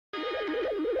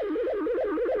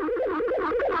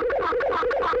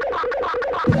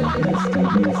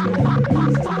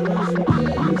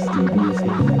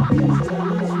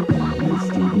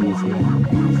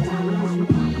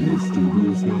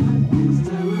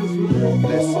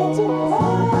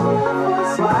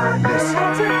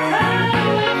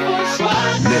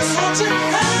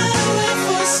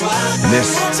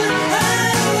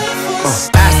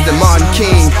Aston Martin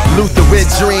King, Luther with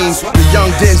dreams. The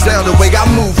young Denzel, the way I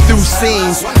move through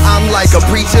scenes. I'm like a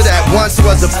preacher that once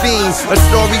was a fiend. A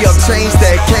story of change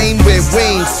that came with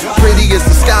wings. Pretty is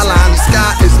the skyline, the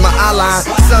sky is my eyeline.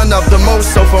 Son of the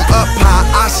most, so from up high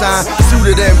I shine.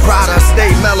 Suited in Prada,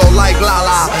 stay mellow like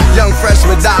Lala. Young fresh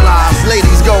with dollars,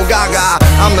 ladies go gaga.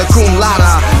 I'm the cum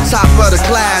laude, top of the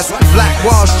class. Black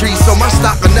Wall Street, so my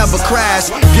stock will never crash.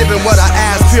 Giving what I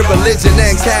ask, pure religion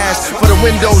and cash. For the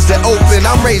windows that open,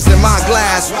 I'm raising my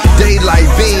glass. Daylight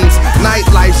beams,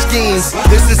 nightlife schemes.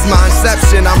 This is my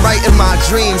inception, I'm writing my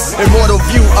dreams. Immortal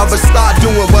view of a star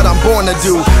doing what I'm born to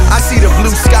do. I see the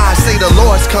blue sky, say the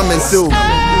Lord's coming through.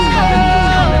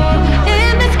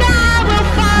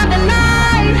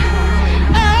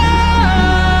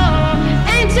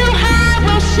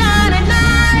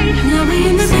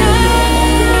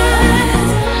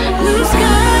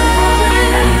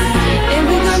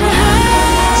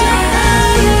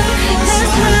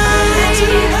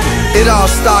 It all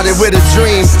started with a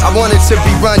dream. I wanted to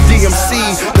be Run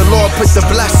DMC. The Lord put the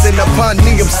blessing upon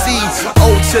DMC.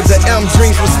 O to the M,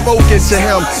 dreams were spoken to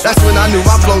him. That's when I knew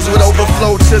my flows would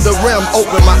overflow to the rim.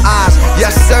 Open my eyes,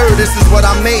 yes sir, this is what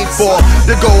I'm made for.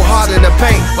 To go hard in the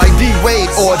paint like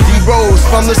D-Wade or D-Rose.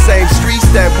 From the same streets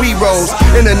that we rose.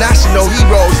 International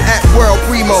heroes at world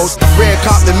primos. Red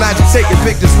carpet magic, taking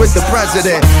pictures with the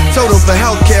president. Total for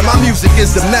healthcare, my music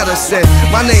is the medicine.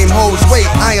 My name holds weight,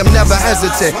 I am never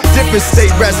hesitant. Different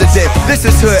state resident, this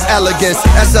is hood elegance.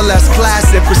 SLS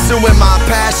classic, pursuing my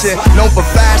passion. Known for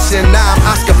fashion, now I'm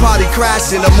Oscar party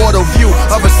crashing. Immortal view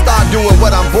of a star doing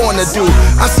what I'm born to do.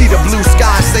 I see the blue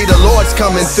sky, say the Lord's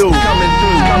coming through. Coming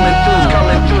through, coming through,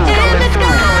 coming through, coming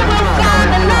through,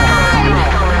 coming through.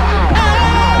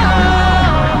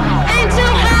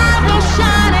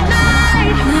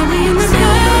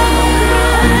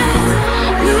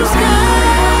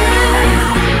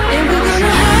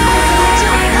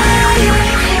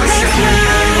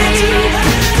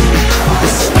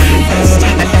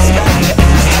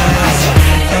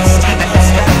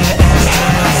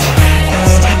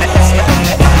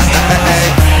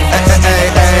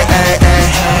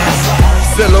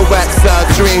 Silhouettes of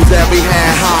dreams that we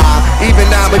had high. Even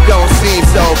now it don't seem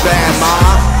so bad,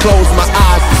 ma. Close my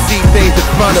eyes to see things in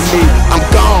front of me. I'm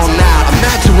gone now,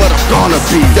 imagine what I'm gonna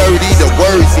be. Dirty to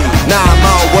worthy, now I'm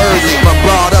all worthy. But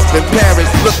brought up in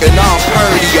Paris, looking all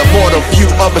purdy. Immortal view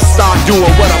of a star doing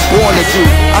what I'm born to do.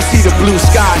 I see the blue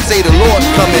sky, say the Lord's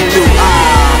coming through.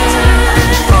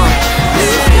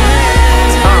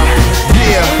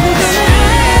 Yeah.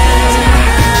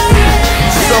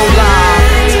 So loud,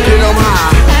 get 'em high.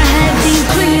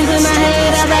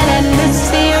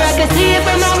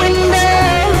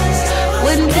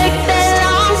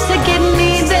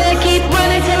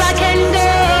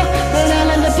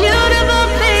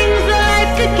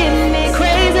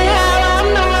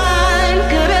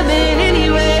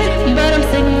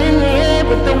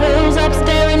 The wheels